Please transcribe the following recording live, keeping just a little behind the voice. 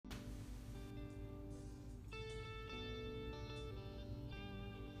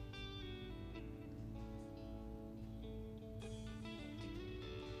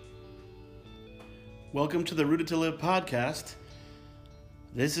Welcome to the Rooted to Live podcast.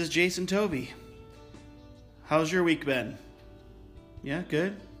 This is Jason Tovey. How's your week been? Yeah,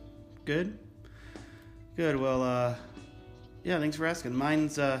 good? Good? Good, well, thanks for asking.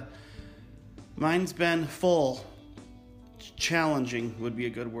 Mine's been full. Challenging would be a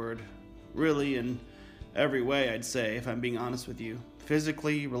good word. Really, in every way, I'd say, if I'm being honest with you.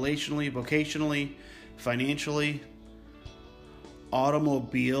 Physically, relationally, vocationally, financially,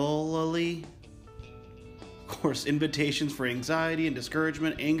 automobilely. Of course, invitations for anxiety and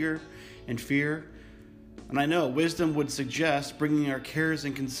discouragement, anger and fear. And I know wisdom would suggest bringing our cares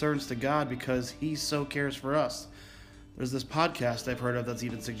and concerns to God because He so cares for us. There's this podcast I've heard of that's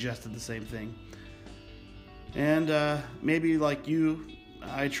even suggested the same thing. And maybe like you,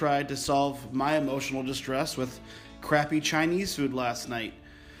 I tried to solve my emotional distress with crappy Chinese food last night.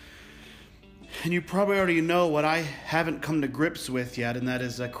 And you probably already know what I haven't come to grips with yet, and that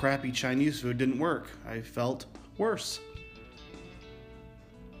is that crappy Chinese food didn't work. I felt worse.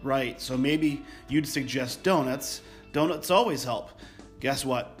 Right, so maybe you'd suggest donuts. Donuts always help. Guess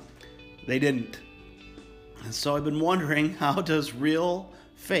what? They didn't. And so I've been wondering, how does real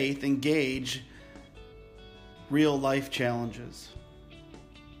faith engage real life challenges?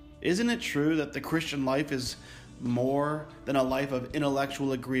 Isn't it true that the Christian life is more than a life of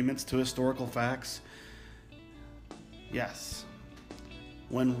intellectual agreements to historical facts? Yes.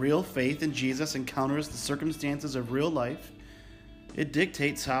 When real faith in Jesus encounters the circumstances of real life, it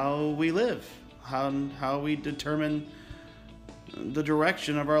dictates how we live, how we determine the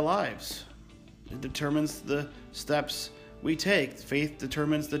direction of our lives. It determines the steps we take. Faith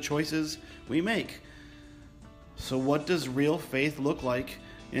determines the choices we make. So what does real faith look like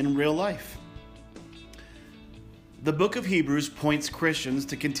in real life? The book of Hebrews points Christians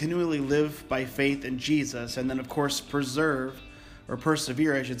to continually live by faith in Jesus and then, of course, persevere,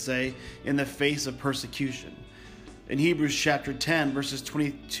 in the face of persecution. In Hebrews chapter 10, verses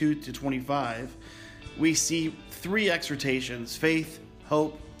 22 to 25, we see three exhortations: faith,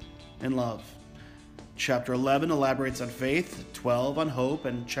 hope, and love. Chapter 11 elaborates on faith, 12 on hope,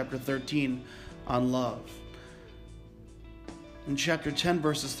 and chapter 13 on love. In chapter 10,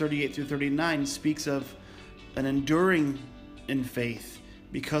 verses 38 through 39, speaks of an enduring in faith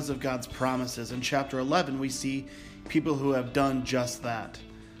because of God's promises. In chapter 11, we see people who have done just that.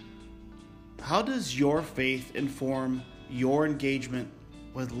 How does your faith inform your engagement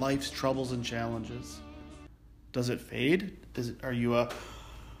with life's troubles and challenges? Does it fade? Are you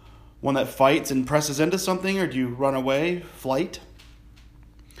one that fights and presses into something, or do you run away, flight?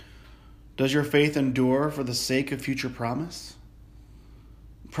 Does your faith endure for the sake of future promise?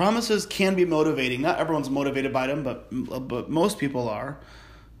 Promises can be motivating. Not everyone's motivated by them, but most people are.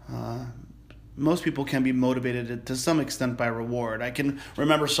 Most people can be motivated to some extent by reward. I can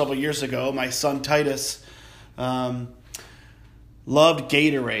remember several years ago, my son Titus loved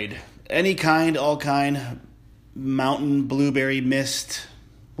Gatorade. Any kind, all kind, mountain, blueberry, mist,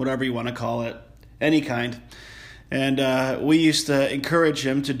 whatever you want to call it. Any kind. And we used to encourage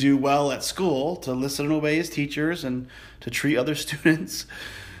him to do well at school, to listen and obey his teachers, and to treat other students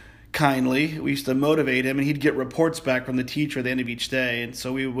kindly. We used to motivate him, and he'd get reports back from the teacher at the end of each day. And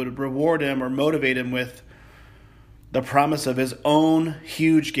so we would reward him or motivate him with the promise of his own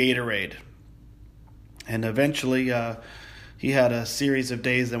huge Gatorade. And eventually he had a series of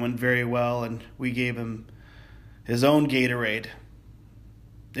days that went very well, and we gave him his own Gatorade.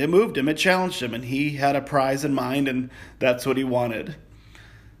 It moved him, it challenged him, and he had a prize in mind, and that's what he wanted.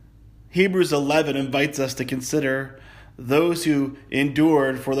 Hebrews 11 invites us to consider those who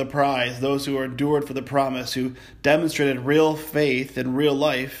endured for the prize, those who endured for the promise, who demonstrated real faith in real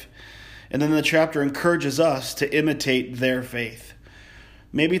life. And then the chapter encourages us to imitate their faith.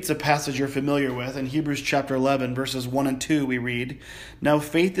 Maybe it's a passage you're familiar with. In Hebrews chapter 11, verses 1 and 2, we read, "Now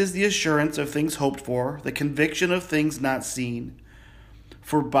faith is the assurance of things hoped for, the conviction of things not seen.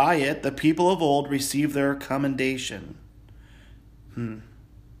 For by it the people of old received their commendation."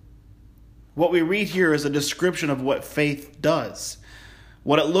 What we read here is a description of what faith does,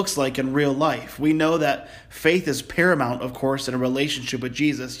 what it looks like in real life. We know that faith is paramount, of course, in a relationship with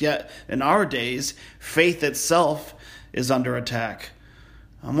Jesus, yet in our days, faith itself is under attack.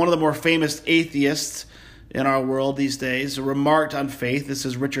 One of the more famous atheists in our world these days remarked on faith. This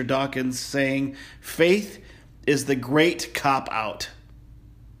is Richard Dawkins saying, "Faith is the great cop-out."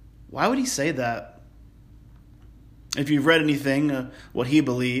 Why would he say that? If you've read anything, what he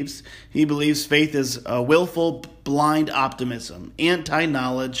believes faith is a willful, blind optimism,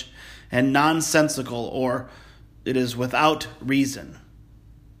 anti-knowledge, and nonsensical, or it is without reason.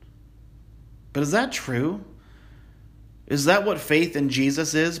 But is that true? Is that what faith in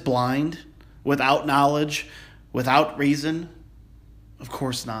Jesus is? Blind, without knowledge, without reason? Of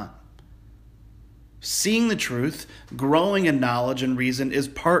course not. Seeing the truth, growing in knowledge and reason is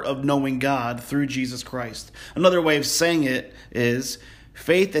part of knowing God through Jesus Christ. Another way of saying it is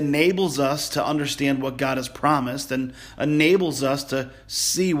faith enables us to understand what God has promised and enables us to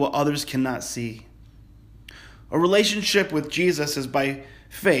see what others cannot see. A relationship with Jesus is by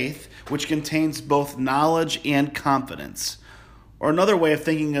faith, which contains both knowledge and confidence. Or another way of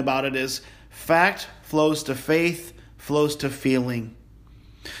thinking about it is fact flows to faith, flows to feeling.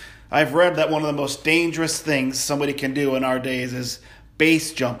 I've read that one of the most dangerous things somebody can do in our days is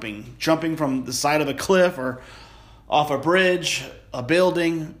base jumping. Jumping from the side of a cliff or off a bridge, a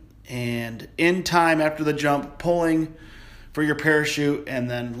building, and in time after the jump, pulling for your parachute and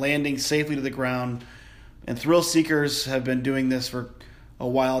then landing safely to the ground. And thrill seekers have been doing this for a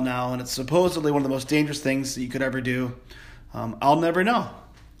while now, and it's supposedly one of the most dangerous things that you could ever do. I'll never know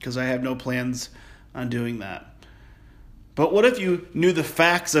because I have no plans on doing that. But what if you knew the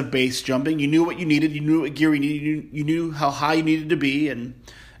facts of base jumping? You knew what you needed, you knew what gear you needed, you knew how high you needed to be, and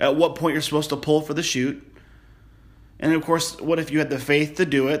at what point you're supposed to pull for the chute. And of course, what if you had the faith to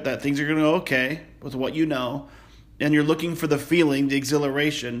do it, that things are going to go okay with what you know, and you're looking for the feeling, the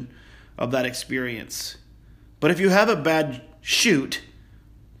exhilaration of that experience. But if you have a bad chute,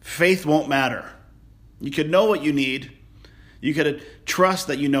 faith won't matter. You could know what you need, you could trust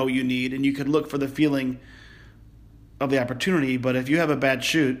that you know what you need, and you could look for the feeling of the opportunity, but if you have a bad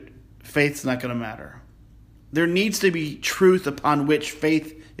chute, faith's not going to matter. There needs to be truth upon which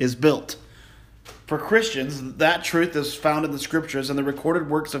faith is built. For Christians, that truth is found in the scriptures and the recorded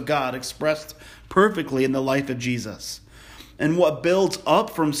works of God expressed perfectly in the life of Jesus. And what builds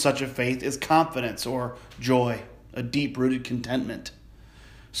up from such a faith is confidence or joy, a deep-rooted contentment.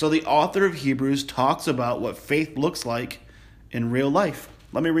 So the author of Hebrews talks about what faith looks like in real life.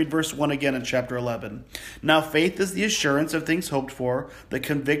 Let me read verse 1 again in chapter 11. Now faith is the assurance of things hoped for, the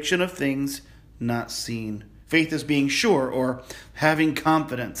conviction of things not seen. Faith is being sure or having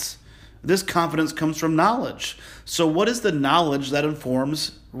confidence. This confidence comes from knowledge. So what is the knowledge that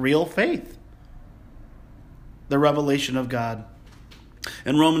informs real faith? The revelation of God.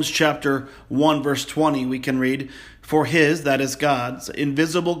 In Romans chapter 1 verse 20 we can read, for his, that is God's,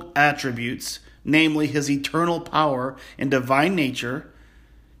 invisible attributes, namely his eternal power and divine nature,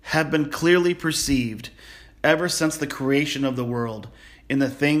 have been clearly perceived ever since the creation of the world in the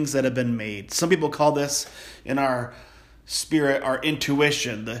things that have been made. Some people call this in our spirit our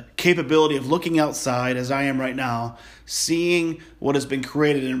intuition, the capability of looking outside as I am right now, seeing what has been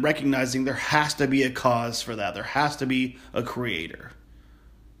created and recognizing there has to be a cause for that. There has to be a creator.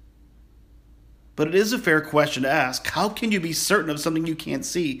 But it is a fair question to ask. How can you be certain of something you can't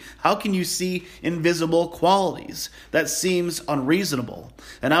see? How can you see invisible qualities? That seems unreasonable.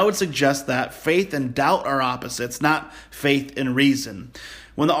 And I would suggest that faith and doubt are opposites, not faith and reason.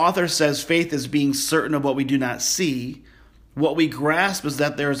 When the author says faith is being certain of what we do not see, what we grasp is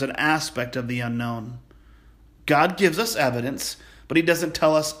that there is an aspect of the unknown. God gives us evidence, but he doesn't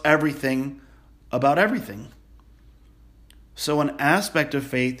tell us everything about everything. So an aspect of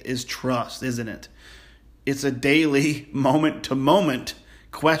faith is trust, isn't it? It's a daily, moment-to-moment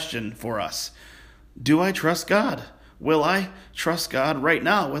question for us. Do I trust God? Will I trust God right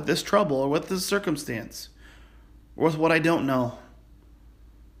now with this trouble or with this circumstance? Or with what I don't know?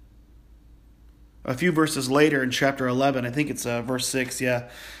 A few verses later in chapter 11, I think it's verse 6,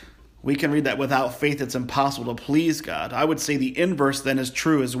 we can read that without faith it's impossible to please God. I would say the inverse then is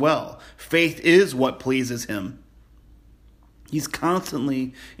true as well. Faith is what pleases him. He's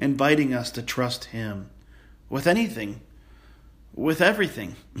constantly inviting us to trust him with anything, with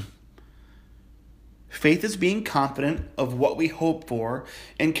everything. Faith is being confident of what we hope for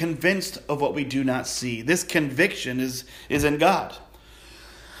and convinced of what we do not see. This conviction is in God,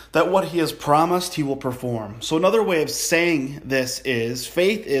 that what he has promised he will perform. So another way of saying this is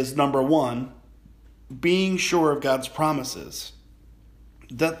faith is, number one, being sure of God's promises,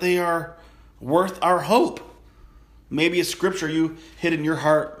 that they are worth our hope. Maybe a scripture you hid in your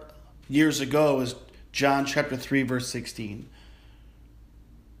heart years ago is John chapter 3, verse 16.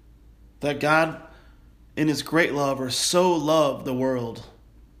 That God, in his great love, or so loved the world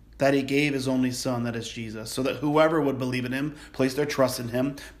that he gave his only son, that is Jesus, so that whoever would believe in him, place their trust in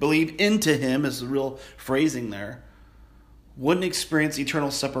him, believe into him, is the real phrasing there, wouldn't experience eternal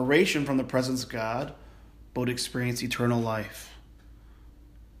separation from the presence of God, but would experience eternal life.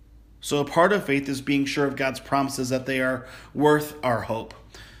 So a part of faith is being sure of God's promises, that they are worth our hope.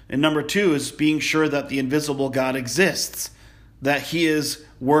 And number two is being sure that the invisible God exists, that he is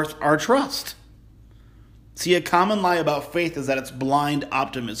worth our trust. See, a common lie about faith is that it's blind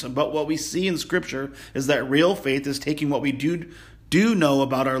optimism. But what we see in Scripture is that real faith is taking what we do know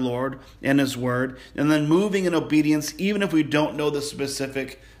about our Lord and His Word, and then moving in obedience even if we don't know the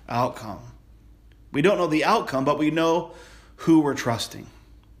specific outcome. We don't know the outcome, but we know who we're trusting.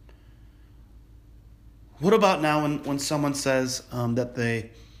 What about now when someone says that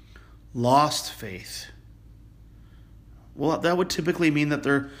they lost faith? Well, that would typically mean that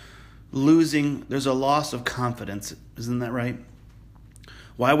there's a loss of confidence. Isn't that right?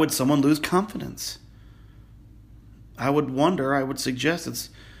 Why would someone lose confidence? I would suggest it's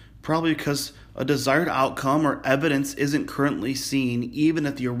probably because a desired outcome or evidence isn't currently seen, even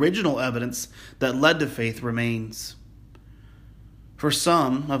if the original evidence that led to faith remains. For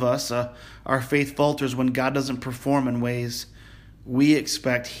some of us, our faith falters when God doesn't perform in ways we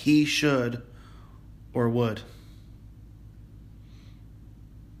expect He should or would.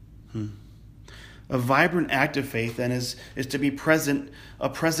 A vibrant active faith, then, is to be a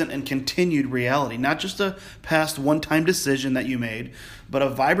present and continued reality. Not just a past one-time decision that you made, but a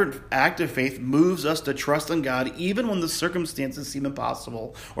vibrant active faith moves us to trust in God even when the circumstances seem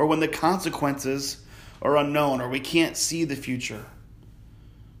impossible, or when the consequences are unknown, or we can't see the future.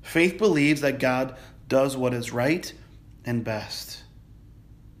 Faith believes that God does what is right and best.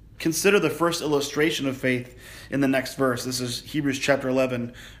 Consider the first illustration of faith in the next verse. This is Hebrews chapter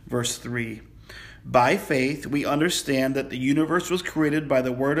 11, verse 3. By faith, we understand that the universe was created by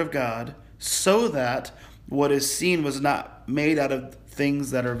the word of God, so that what is seen was not made out of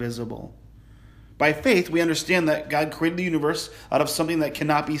things that are visible. By faith, we understand that God created the universe out of something that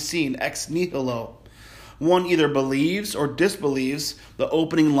cannot be seen, ex nihilo. One either believes or disbelieves the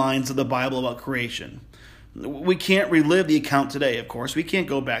opening lines of the Bible about creation. We can't relive the account today, of course. We can't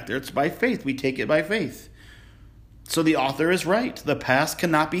go back there. It's by faith. We take it by faith. So the author is right. The past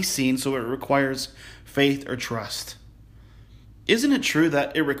cannot be seen, so it requires faith or trust. Isn't it true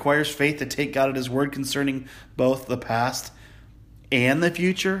that it requires faith to take God at His word concerning both the past and the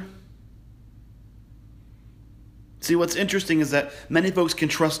future? See, what's interesting is that many folks can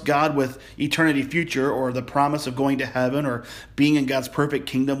trust God with eternity future, or the promise of going to heaven, or being in God's perfect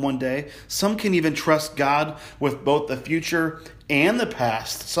kingdom one day. Some can even trust God with both the future and the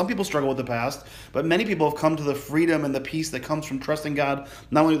past. Some people struggle with the past, but many people have come to the freedom and the peace that comes from trusting God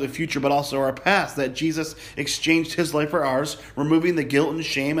not only the future but also our past, that Jesus exchanged His life for ours, removing the guilt and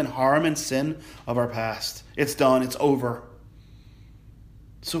shame and harm and sin of our past. It's done. It's over.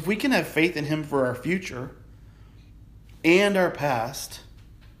 So if we can have faith in Him for our future and our past,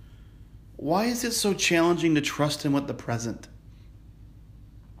 why is it so challenging to trust Him with the present?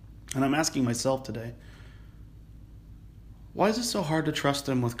 And I'm asking myself today, why is it so hard to trust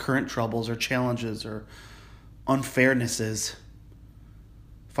Him with current troubles or challenges or unfairnesses,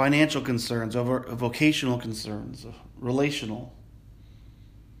 financial concerns, over vocational concerns, relational?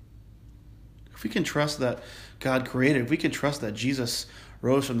 If we can trust that God created, if we can trust that Jesus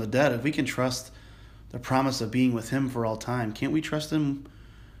rose from the dead, if we can trust the promise of being with Him for all time, can't we trust Him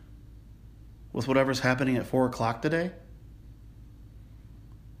with whatever's happening at 4 o'clock today?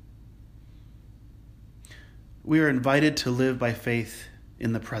 We are invited to live by faith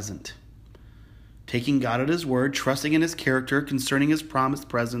in the present, taking God at His word, trusting in His character concerning His promised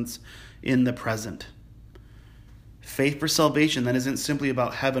presence in the present. Faith for salvation that isn't simply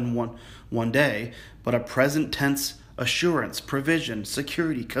about heaven one day, but a present tense assurance, provision,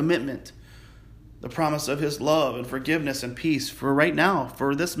 security, commitment, the promise of His love and forgiveness and peace for right now,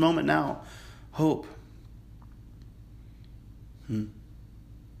 for this moment now, hope. And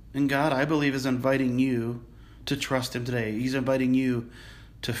God, I believe, is inviting you to trust Him today. He's inviting you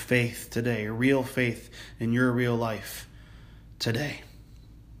to faith today, real faith in your real life today.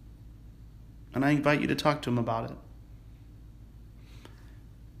 And I invite you to talk to Him about it.